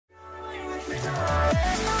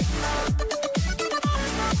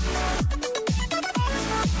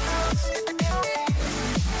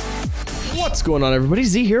What's going on, everybody?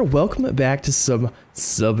 Z here. Welcome back to some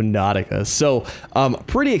Subnautica. So,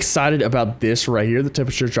 pretty excited about this right here, the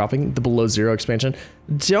temperature dropping, the below zero expansion.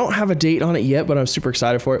 Don't have a date on it yet, but I'm super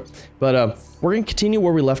excited for it. But we're gonna continue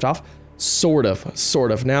where we left off, sort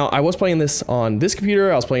of. Now, I was playing this on this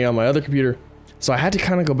computer, I was playing on my other computer, so I had to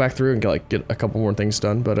kind of go back through and get a couple more things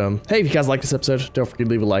done. But hey, if you guys like this episode, don't forget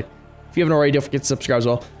to leave a like. If you haven't already, don't forget to subscribe as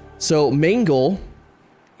well. So, main goal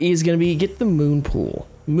is gonna be get the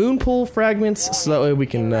MoonPool Fragments, so that way we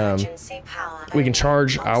can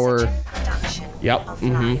charge our. Yep.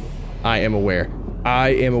 I am aware.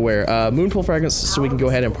 MoonPool Fragments, so we can go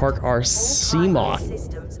ahead and park our sea moth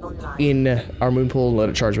in our MoonPool and let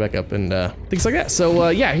it charge back up and things like that. So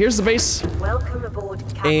yeah, here's the base. Welcome aboard,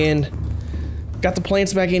 and got the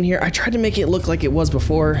plants back in here. I tried to make it look like it was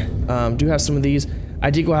before. Do have some of these. I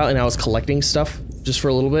did go out and I was collecting stuff just for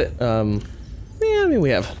a little bit. Yeah, I mean we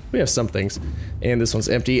have some things. And this one's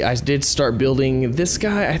empty. I did start building this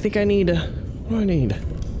guy. I think I need, what do I need?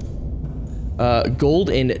 Gold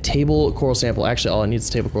and table coral sample. Actually, all I need is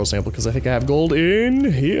a table coral sample because I think I have gold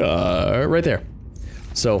in here, right there.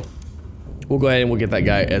 So we'll go ahead and we'll get that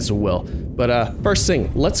guy as well. But first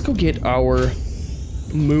thing, let's go get our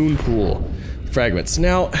MoonPool Fragments.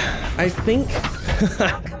 Now, I think,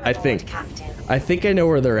 I think I know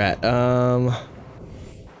where they're at.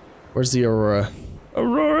 Where's the Aurora?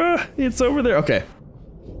 Aurora, it's over there. Okay.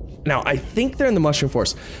 Now I think they're in the mushroom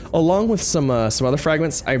forest, along with some other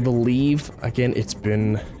fragments. I believe. Again, it's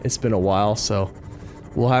been a while, so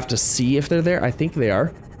we'll have to see if they're there. I think they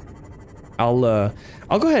are. I'll go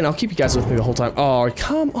ahead and I'll keep you guys with me the whole time. Oh,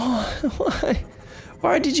 come on!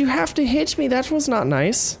 Why did you have to hit me? That was not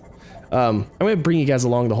nice. I'm gonna bring you guys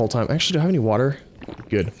along the whole time. Actually, do I have any water?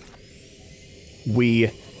 Good.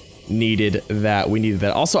 We needed that.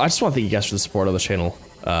 Also, I just want to thank you guys for the support on the channel.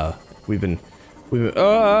 We've been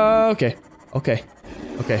okay.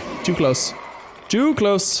 Too close.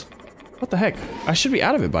 What the heck? I should be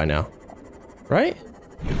out of it by now, right?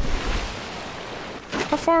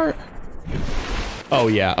 How far? Oh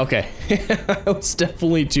yeah, okay. I was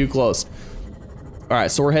definitely too close. All right,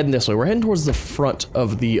 so we're heading this way. We're heading towards the front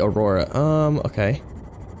of the Aurora. Okay.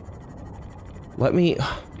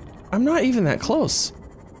 I'm not even that close.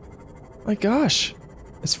 My gosh,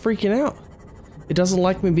 it's freaking out. It doesn't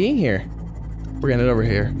like me being here. We're gonna head over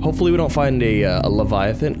here. Hopefully we don't find a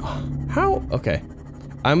Leviathan. How? Okay.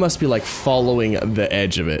 I must be like following the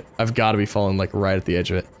edge of it. I've got to be following like right at the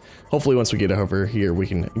edge of it. Hopefully once we get over here we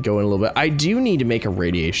can go in a little bit. I do need to make a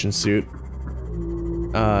radiation suit.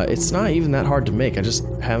 It's not even that hard to make. I just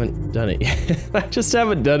haven't done it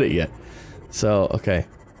yet. So, okay.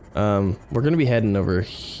 We're gonna be heading over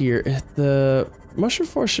here. The mushroom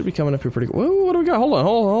forest should be coming up here pretty quick. Whoa, what do we got? Hold on,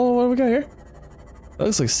 what do we got here? That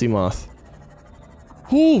looks like sea moth.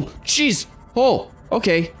 Oh, jeez. Oh,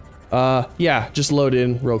 okay. Yeah, just load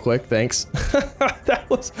in real quick, thanks. That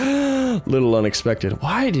was a little unexpected.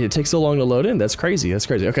 Why did it take so long to load in? That's crazy,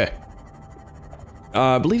 okay.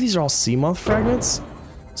 I believe these are all sea moth fragments,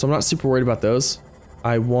 so I'm not super worried about those.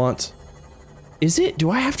 Do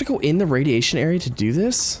I have to go in the radiation area to do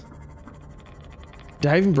this?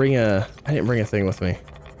 Did I even bring I didn't bring a thing with me.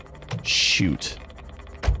 Shoot.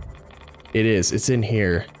 It's in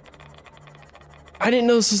here. I didn't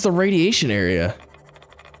know this was the radiation area.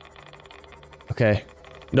 Okay.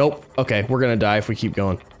 Nope. Okay, we're gonna die if we keep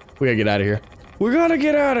going. We gotta get out of here. We gotta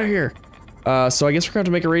get out of here! So I guess we're gonna have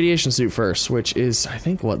to make a radiation suit first, which is, I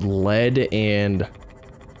think, what, lead and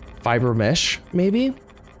fiber mesh, maybe?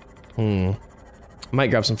 I might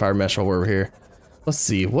grab some fiber mesh while we're over here. Let's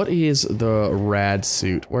see, what is the rad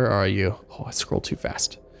suit? Where are you? Oh, I scrolled too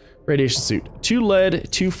fast. Radiation suit. 2 lead,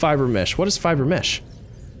 2 fiber mesh. What is fiber mesh?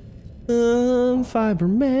 Fiber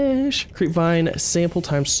mesh. Creepvine sample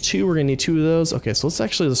 ×2. We're gonna need 2 of those. Okay, so let's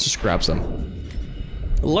just grab some.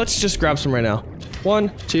 Let's just grab some right now.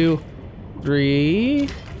 1, 2, 3,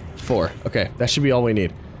 4. Okay, that should be all we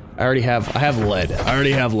need. I have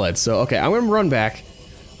lead. So, okay, I'm gonna run back.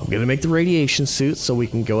 I'm gonna make the radiation suit so we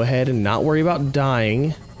can go ahead and not worry about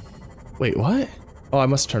dying. Wait, what? Oh, I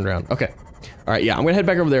must have turned around. Okay. All right, yeah, I'm gonna head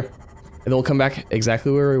back over there. And then we'll come back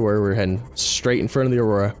exactly where we were. We're heading straight in front of the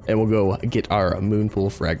Aurora, and we'll go get our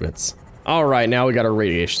MoonPool Fragments. All right, now we got our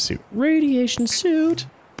radiation suit. Radiation suit.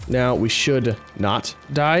 Now, we should not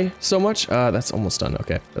die so much. That's almost done.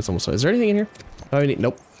 Okay, that's almost done. Is there anything in here?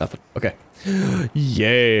 Nope, nothing. Okay.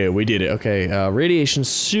 Yeah, we did it. Okay, radiation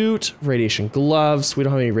suit, radiation gloves. We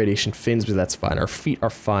don't have any radiation fins, but that's fine. Our feet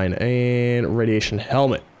are fine. And radiation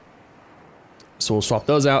helmet. So we'll swap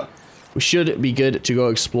those out. we should be good to go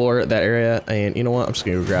explore that area. And you know what? I'm just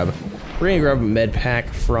gonna go grab. We're gonna grab a med pack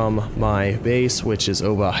from my base, which is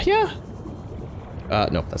over here.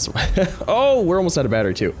 No, that's oh, we're almost out of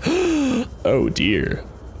battery too. Oh dear.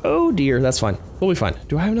 Oh dear, that's fine. We'll be fine.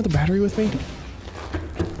 Do I have another battery with me?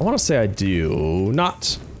 I want to say I do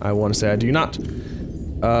not. I want to say I do not.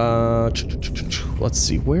 Let's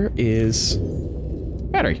see. Where is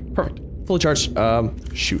battery? Perfect. Fully charged.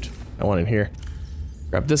 Shoot. I want in here.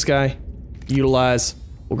 Grab this guy. Utilize.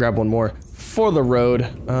 We'll grab one more for the road.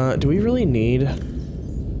 Do we really need?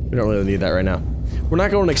 We don't really need that right now. We're not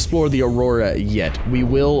going to explore the Aurora yet. We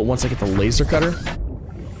will once I get the laser cutter.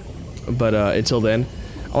 But until then,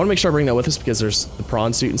 I want to make sure I bring that with us because there's the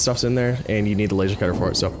prawn suit and stuff's in there, and you need the laser cutter for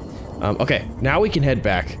it. So, okay, now we can head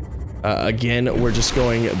back. Again, we're just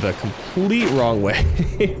going the complete wrong way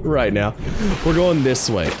right now. We're going this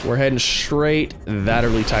way. We're heading straight that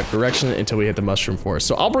early type direction until we hit the mushroom forest.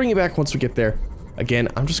 So I'll bring you back once we get there. Again,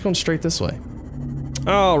 I'm just going straight this way.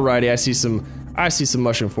 Alrighty, I see some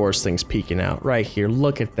mushroom forest things peeking out right here.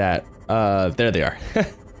 Look at that. There they are.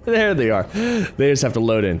 There they are. They just have to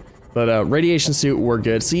load in. But radiation suit, we're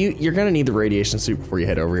good. So you're gonna need the radiation suit before you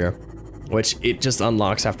head over here, which it just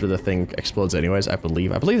unlocks after the thing explodes anyways, I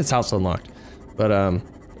believe. I believe it's house unlocked. But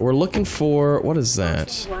we're looking for, what is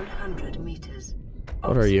that? 100 meters.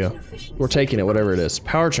 What are you? We're taking it, whatever it is.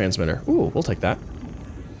 Power transmitter. Ooh, we'll take that.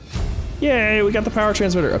 Yay, we got the power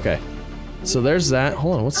transmitter. Okay. So there's that.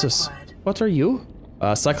 Hold on, what's this? What are you?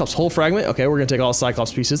 Cyclops hull fragment. Okay, we're gonna take all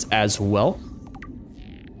Cyclops pieces as well.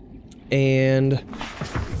 And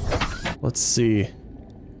let's see.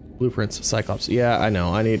 Blueprints, Cyclops. Yeah, I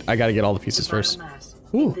know. I gotta get all the pieces first.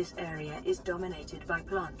 Ooh. This area is dominated by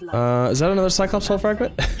plant is that another Cyclops hull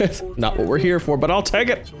fragment? Not what we're here for, but I'll take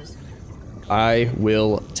it. I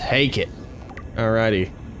will take it.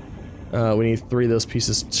 Alrighty. We need 3 of those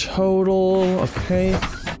pieces total. Okay.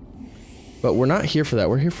 But we're not here for that.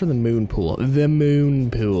 We're here for the moon pool. The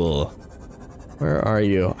moon pool. Where are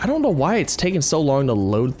you? I don't know why it's taking so long to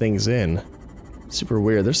load things in. Super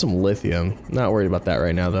weird. There's some lithium. Not worried about that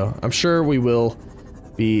right now, though. I'm sure we will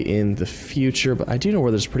be in the future, but I do know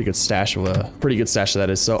where there's a pretty good stash of that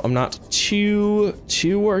is. So I'm not too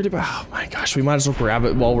worried about. Oh my gosh, we might as well grab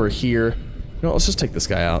it while we're here. You know, let's just take this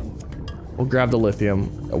guy out. We'll grab the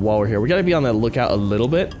lithium while we're here. We gotta be on the lookout a little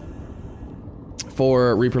bit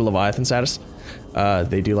for Reaper Leviathan status.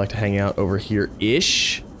 They do like to hang out over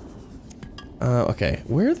here-ish. Okay,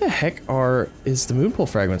 where the heck is the MoonPool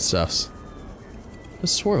Fragment stuffs? I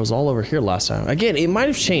swore it was all over here last time. Again, it might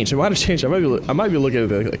have changed. It might have changed. I might be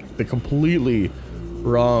looking at the completely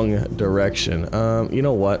wrong direction. You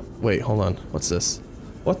know what? Wait, hold on. What's this?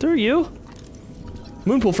 What are you?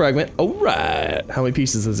 MoonPool Fragment. All right. How many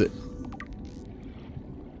pieces is it?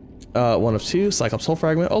 1 of 2. Cyclops hull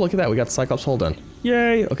fragment. Oh, look at that. We got the Cyclops hull done.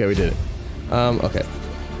 Yay. Okay, we did it. Okay.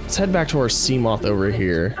 Let's head back to our sea moth over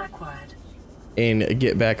here and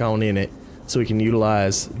get back on in it so we can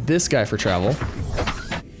utilize this guy for travel.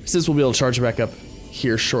 Since we'll be able to charge it back up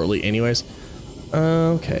here shortly anyways.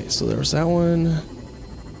 Okay, so there was that one.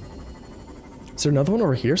 Is there another one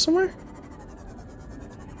over here somewhere?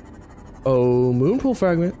 Oh, MoonPool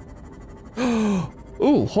Fragment.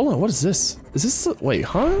 Oh, hold on, what is this? Is this, wait,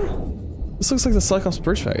 huh? This looks like the Cyclops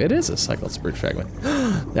bridge fragment. It is a Cyclops bridge fragment.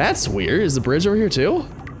 That's weird. Is the bridge over here too?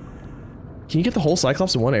 Can you get the whole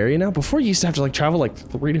Cyclops in one area now? Before you used to have to like travel like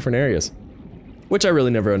 3 different areas. Which I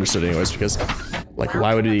really never understood anyways, because like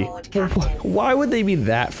why would they be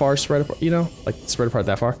that far spread apart, you know? Like spread apart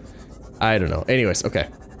that far? I don't know. Anyways, okay.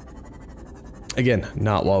 Again,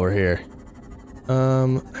 not while we're here.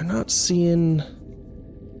 I'm not seeing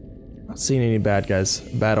any bad guys,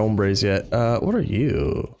 bad hombres yet. What are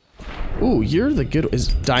you? Ooh, you're the good, is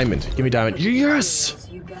diamond. Give me diamond. Yes!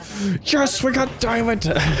 Yes, we got diamond!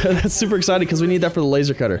 That's super exciting because we need that for the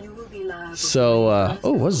laser cutter. So,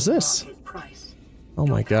 oh, what is this? Oh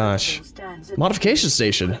my gosh. Modification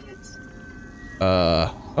station.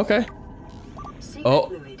 Okay.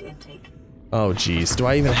 Oh. Oh geez, do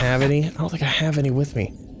I even have any? I don't think I have any with me.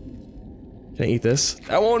 Can I eat this?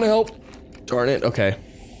 That won't help. Darn it, okay.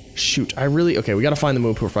 Shoot, okay, we gotta find the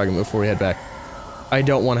MoonPool Fragment before we head back. I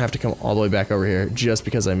don't want to have to come all the way back over here just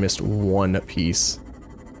because I missed one piece.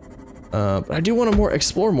 But I do want to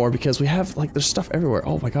explore more because we have, like, there's stuff everywhere.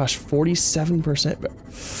 Oh my gosh, 47%.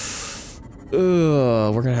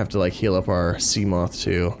 Ugh, we're gonna have to, like, heal up our sea moth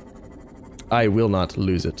too. I will not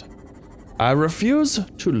lose it. I refuse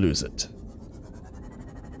to lose it.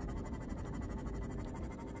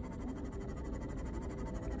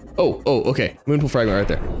 Oh, okay. MoonPool Fragment right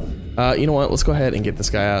there. You know what? Let's go ahead and get this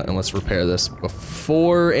guy out and let's repair this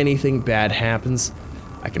before anything bad happens.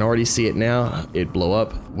 I can already see it now. It'd blow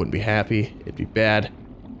up. Wouldn't be happy. It'd be bad.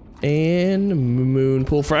 And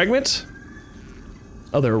MoonPool Fragment.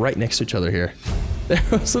 Oh, they're right next to each other here. There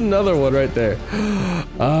was another one right there.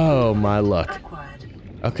 Oh, my luck.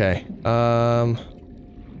 Okay.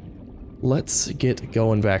 Let's get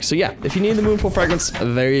going back. So yeah, if you need the MoonPool Fragments,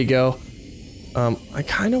 there you go. I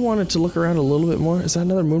kind of wanted to look around a little bit more. Is that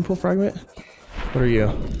another MoonPool Fragment? What are you?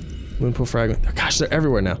 MoonPool Fragment. Gosh, they're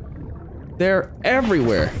everywhere now. They're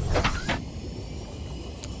everywhere.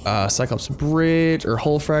 Cyclops Bridge or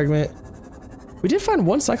Hull Fragment. We did find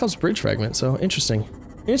one Cyclops Bridge Fragment, so interesting.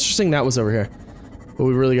 Interesting that was over here. But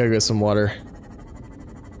we really gotta get some water.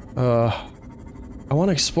 I want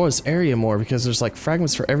to explore this area more because there's like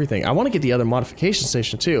fragments for everything. I want to get the other modification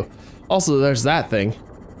station too. Also, there's that thing.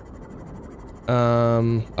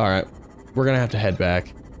 Alright. We're gonna have to head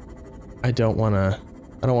back. I don't wanna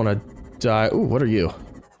die. Ooh, what are you?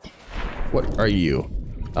 What are you?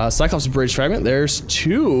 Cyclops Bridge Fragment. There's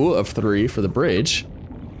 2 of 3 for the bridge.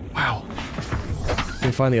 Wow. Can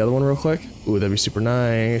we find the other one real quick? Ooh, that'd be super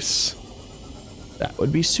nice. That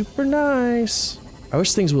would be super nice. I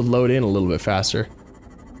wish things would load in a little bit faster.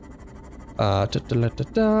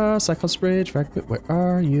 Cyclops Bridge Fragment, where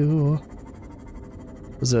are you?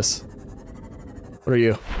 What's this? What are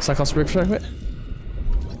you? Cyclops Bridge Fragment?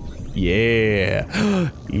 Yeah.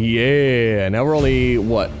 Yeah. Now we're only,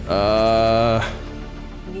 what?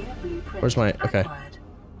 Where's my, okay.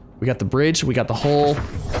 We got the bridge, we got the hull,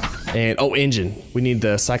 and, oh, engine. We need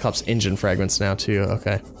the Cyclops engine fragments now too,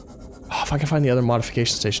 okay. Oh, if I can find the other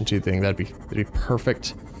modification station 2 thing, that'd be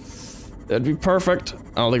perfect. That'd be perfect.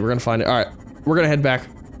 I don't think we're gonna find it. All right, we're gonna head back,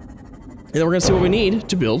 and then we're gonna see what we need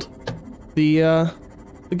to build the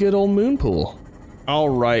good old moon pool. All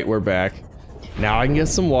right, we're back. Now I can get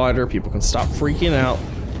some water. People can stop freaking out,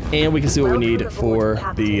 and we can see what we need for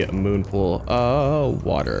the moon pool.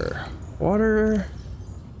 Water. Water.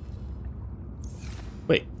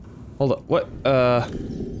 Wait, hold up. What?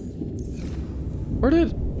 Where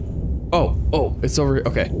did? Oh, it's over here.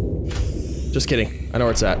 Okay. Just kidding. I know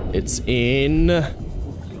where it's at. It's in the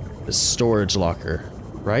storage locker,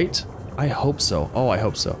 right? I hope so. Oh, I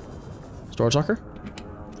hope so. Storage locker?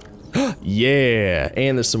 Yeah,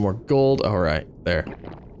 and there's some more gold. All right, there.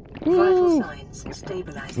 Woo.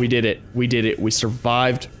 We did it. We did it. We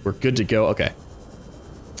survived. We're good to go. Okay.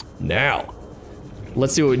 Now,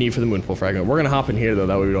 let's see what we need for the MoonPool Fragment. We're gonna hop in here though,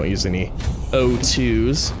 that way we don't use any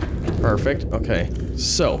O2s. Perfect. Okay.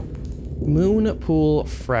 So, MoonPool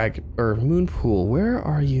MoonPool. Where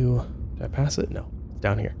are you? Did I pass it? No.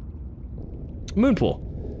 Down here.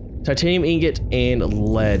 MoonPool. Titanium ingot and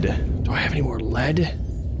lead. Do I have any more lead?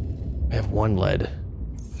 I have 1 lead.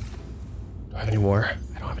 Do I have any more?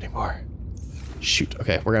 I don't have any more. Shoot.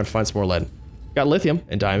 Okay, we're gonna have to find some more lead. Got lithium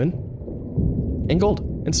and diamond and gold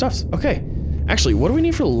and stuffs. Okay. Actually, what do we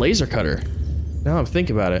need for the laser cutter? Now I'm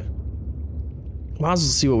thinking about it. Might as well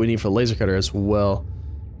see what we need for the laser cutter as well.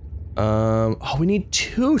 Oh, we need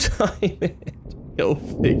 2 diamonds. Go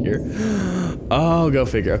figure. Oh, go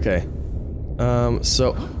figure. Okay.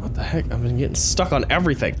 So what the heck? I've been getting stuck on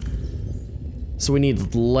everything. So we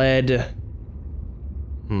need lead.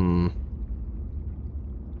 We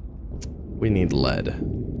need lead.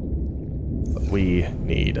 We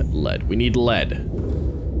need lead. We need lead.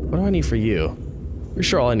 What do I need for you? Pretty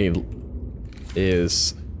sure all I need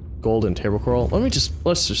is gold and table coral.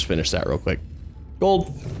 Let's just finish that real quick.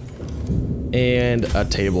 Gold and a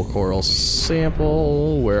table coral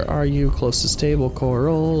sample. Where are you? Closest table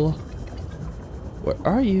coral. Where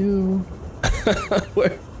are you?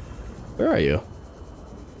 Where are you?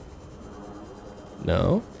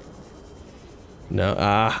 No. No.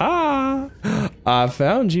 Aha! I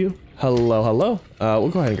found you. Hello, hello. We'll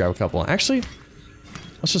go ahead and grab a couple. Actually,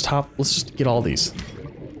 let's just get all these.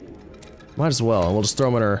 Might as well, and we'll just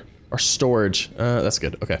throw them in our storage. That's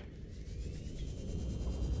good. Okay.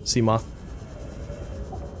 Sea moth.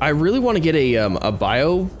 I really want to get a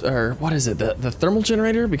bio, or what is it? The thermal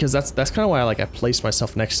generator, because that's kind of why I placed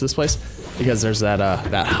myself next to this place, because there's that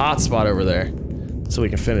hot spot over there, so we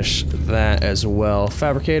can finish that as well.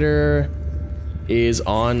 Fabricator is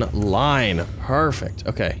online. Perfect.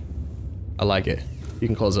 Okay. I like it. You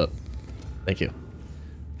can close up. Thank you.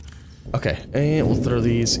 Okay, and we'll throw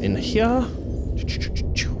these in here.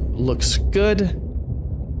 Looks good.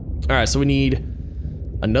 All right, so we need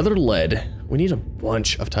another lead. We need a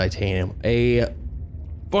bunch of titanium. A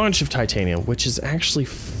bunch of titanium, which is actually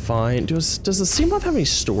fine. Does the Seamoth have any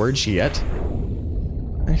storage yet?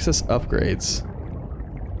 Access upgrades.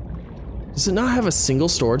 Does it not have a single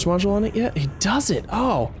storage module on it yet? It doesn't.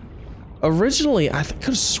 Oh. Originally, I could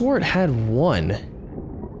have swore it had one.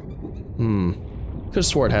 Could've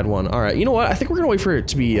swore it had one. All right, you know what? I think we're gonna wait for it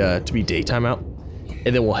to be daytime out,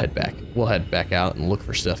 and then we'll head back. We'll head back out and look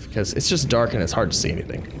for stuff because it's just dark and it's hard to see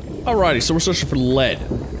anything. Alrighty, so we're searching for lead.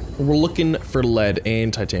 We're looking for lead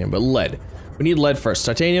and titanium, but lead. We need lead first.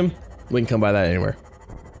 Titanium, we can come by that anywhere.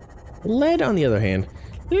 Lead, on the other hand,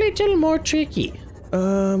 a little more tricky.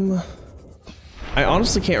 I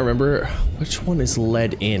honestly can't remember which one is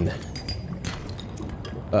lead in.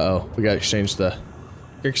 Uh-oh, we gotta exchange the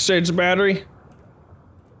battery.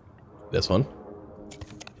 This one.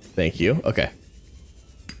 Thank you. Okay.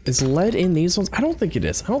 Is lead in these ones? I don't think it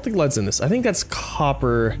is. I don't think lead's in this. I think that's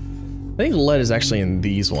copper. I think lead is actually in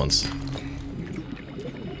these ones.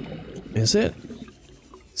 Is it?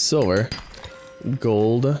 Silver.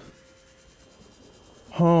 Gold.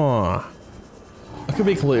 Huh. I could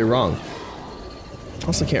be completely wrong. I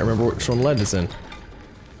also can't remember which one lead is in.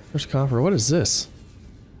 Where's copper? What is this?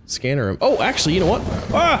 Scanner room. Oh, actually, you know what?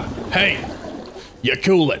 Ah! Hey! You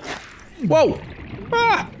cool it. Whoa!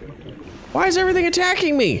 Ah! Why is everything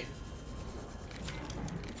attacking me?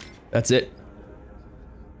 That's it.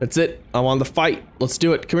 That's it. I'm on the fight. Let's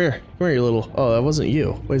do it. Come here. Come here, you little... Oh, that wasn't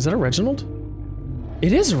you. Wait, is that a Reginald?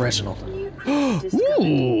 It is a Reginald.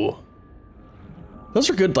 Ooh! Those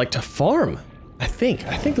are good, like, to farm. I think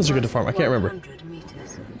those are good to farm. I can't remember.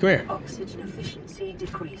 Come here. Oxygen efficiency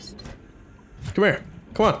decreased. Come here.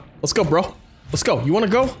 Come on. Let's go, bro. Let's go. You wanna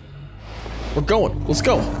go? We're going. Let's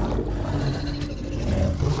go.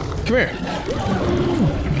 Come here.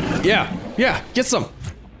 Yeah. Yeah. Get some.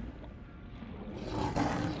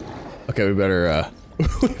 Okay, we better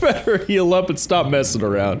heal up and stop messing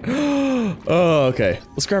around. Oh, okay.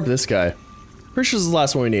 Let's grab this guy. Pretty sure this is the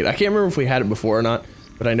last one we need. I can't remember if we had it before or not,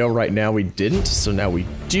 but I know right now we didn't, so now we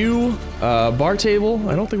do. Bar table.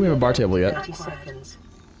 I don't think we have a bar table yet. 30 seconds.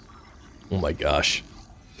 Oh my gosh.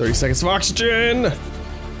 30 seconds of oxygen!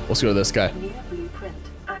 Let's go to this guy.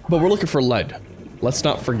 But we're looking for lead. Let's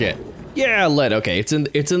not forget. Yeah, lead. Okay, it's in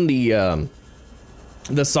the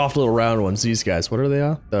soft little round ones. These guys. What are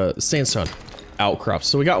they? The sandstone outcrops.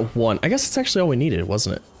 So we got one. I guess it's actually all we needed,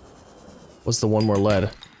 wasn't it? Was the one more lead?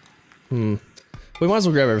 We might as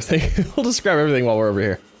well grab everything. We'll just grab everything while we're over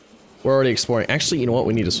here. We're already exploring. Actually, you know what?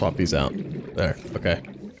 We need to swap these out. There. Okay.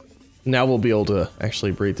 Now we'll be able to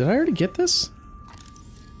actually breathe. Did I already get this?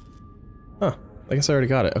 Huh. I guess I already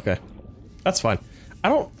got it. Okay. That's fine. I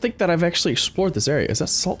don't think that I've actually explored this area. Is that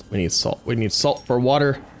salt? We need salt. We need salt for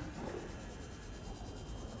water.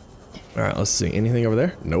 Alright, let's see. Anything over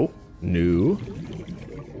there? Nope. No.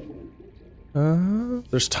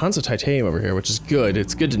 There's tons of titanium over here, which is good.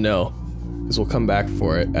 It's good to know. Because we'll come back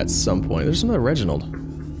for it at some point. There's another Reginald.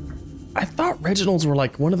 I thought Reginalds were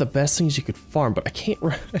like one of the best things you could farm, but I can't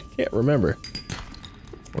remember.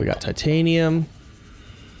 We got titanium.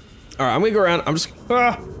 Alright, I'm gonna go around. I'm just...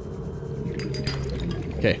 Ah!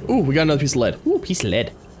 Okay. Ooh, we got another piece of lead. Ooh, piece of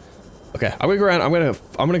lead. Okay, I'm gonna go around.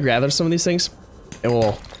 I'm gonna gather some of these things, and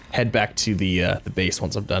we'll head back to the base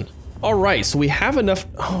once I'm done. All right, so we have enough.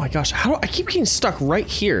 Oh my gosh, how do I keep getting stuck right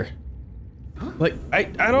here? Like I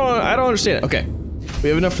don't understand it. Okay, we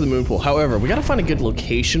have enough for the moon pool. However, we gotta find a good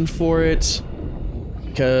location for it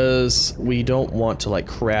because we don't want to like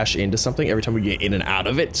crash into something every time we get in and out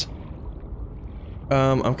of it.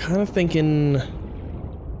 I'm kind of thinking.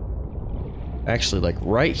 Actually, like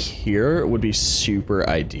right here would be super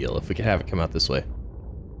ideal if we could have it come out this way.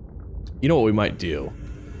 You know what we might do?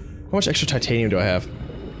 How much extra titanium do I have?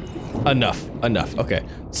 Enough. Okay,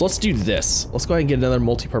 so let's do this. Let's go ahead and get another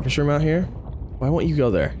multi-purpose room out here. Why won't you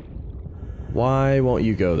go there? Why won't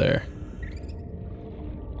you go there?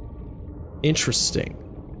 Interesting.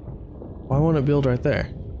 Why won't it build right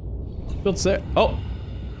there? Builds there. Oh!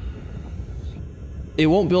 It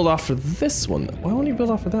won't build off for this one. Why won't you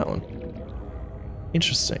build off for that one?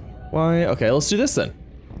 Interesting. Why? Okay, let's do this then.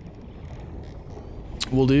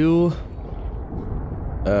 We'll do...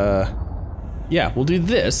 yeah, we'll do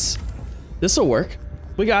this. This'll work.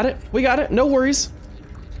 We got it. We got it. No worries.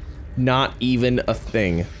 Not even a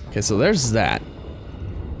thing. Okay, so there's that.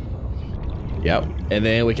 Yep. And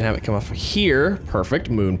then we can have it come off here. Perfect.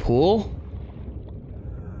 Moon pool.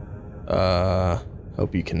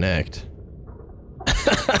 Hope you connect.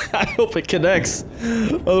 I hope it connects.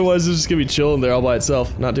 Otherwise, it's just gonna be chilling there all by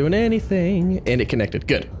itself, not doing anything. And it connected.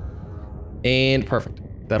 Good. And perfect.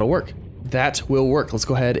 That'll work. That will work. Let's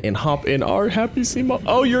go ahead and hop in our happy sea moth.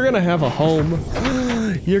 Oh, you're gonna have a home.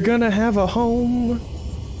 You're gonna have a home.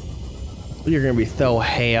 You're gonna be so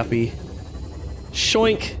happy.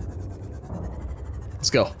 Shoink. Let's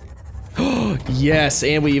go. Yes,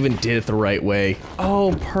 and we even did it the right way.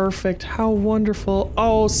 Oh, perfect. How wonderful.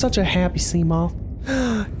 Oh, such a happy sea moth.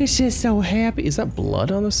 It's just so happy. Is that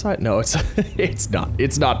blood on the side? No, it's it's not.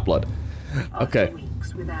 It's not blood. Okay. After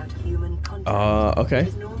weeks without human contact, Okay. it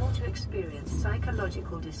is normal to experience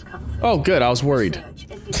psychological discomfort. Oh, good. I was worried. Research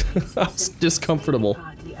indicates I was symptoms discomfortable. may be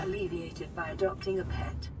partly alleviated by adopting a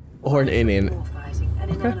pet Or an Indian. anthropomorphizing an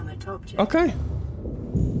Okay. inanimate object. Okay.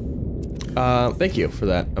 Thank you for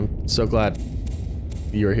that. I'm so glad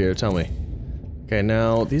you were here to tell me. Okay,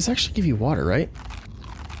 now these actually give you water, right?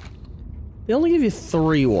 They only give you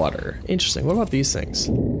 3 water. Interesting. What about these things?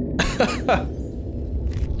 Yeah,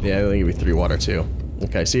 they only give you 3 water too.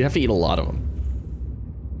 Okay, so you have to eat a lot of them.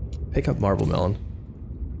 Pick up marble melon.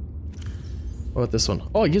 What about this one?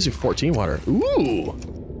 Oh, it gives you 14 water. Ooh!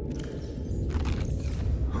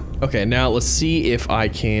 Okay, now let's see if I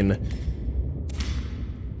can...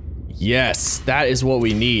 Yes, that is what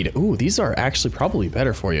we need. Ooh, these are actually probably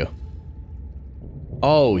better for you.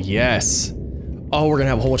 Oh, yes. Oh, we're gonna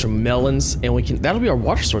have a whole bunch of melons, and we can... That'll be our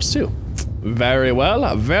water source, too. Very well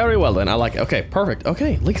then. I like it. Okay, perfect.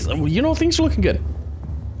 Okay, you know, things are looking good.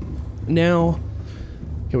 Now...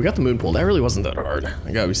 Okay, we got the moon pool. That really wasn't that hard.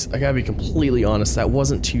 I gotta be completely honest. That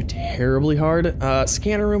wasn't too terribly hard.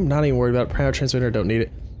 Scanner room, not even worried about it. Power transmitter, don't need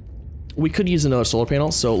it. We could use another solar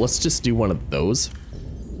panel, so let's just do one of those.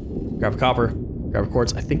 Grab a copper, grab a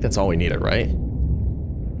quartz. I think that's all we needed, right?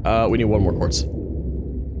 We need 1 more quartz.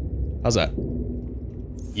 How's that?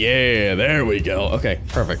 Yeah, there we go. Okay,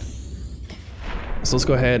 perfect. So let's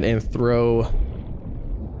go ahead and throw...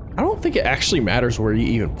 I don't think it actually matters where you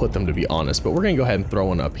even put them, to be honest, but we're gonna go ahead and throw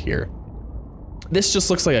one up here. This just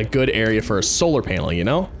looks like a good area for a solar panel, you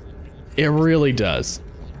know? It really does.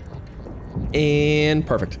 And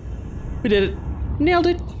perfect. We did it. Nailed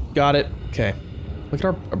it. Got it. Okay. Look at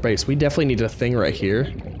our base. We definitely need a thing right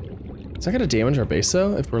here. Is that gonna damage our base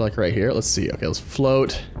though? If we're like right here? Let's see. Okay, let's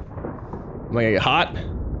float. Am I gonna get hot?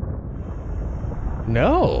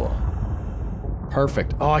 No.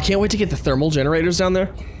 Perfect. Oh, I can't wait to get the thermal generators down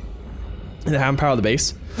there. And have them power the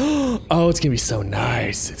base. Oh, it's gonna be so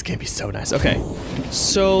nice. It's gonna be so nice. Okay.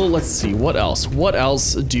 So let's see. What else? What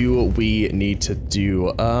else do we need to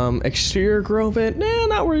do? Exterior grow bit? Nah,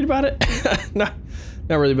 not worried about it. Not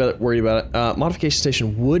really worried about it. Modification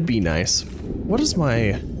station would be nice. What is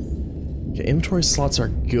my... Okay, inventory slots are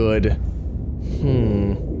good.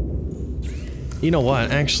 You know what?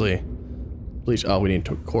 Actually, bleach. Oh, we need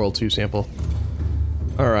a coral tube sample.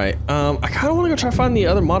 All right. I kind of want to go try to find the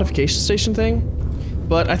other modification station thing,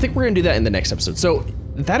 but I think we're gonna do that in the next episode. So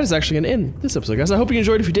that is actually gonna end this episode, guys. I hope you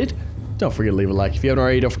enjoyed. If you did, don't forget to leave a like. If you haven't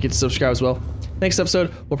already, don't forget to subscribe as well. Next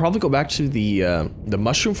episode, we'll probably go back to the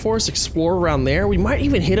mushroom forest, explore around there. We might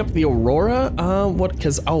even hit up the Aurora.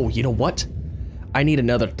 Oh, you know what? I need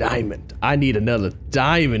another diamond. I need another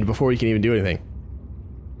diamond before we can even do anything.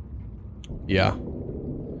 Yeah.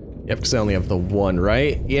 Yep, because I only have the 1,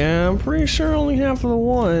 right? Yeah, I'm pretty sure I only have the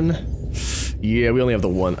 1. Yeah, we only have the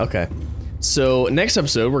 1. Okay. So next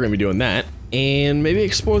episode, we're gonna be doing that. And maybe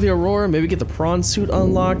explore the Aurora, maybe get the prawn suit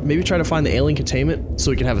unlocked, maybe try to find the alien containment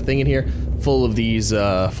so we can have a thing in here full of these,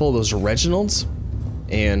 full of those Reginalds.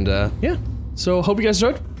 And yeah, so hope you guys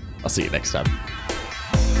enjoyed. I'll see you next time.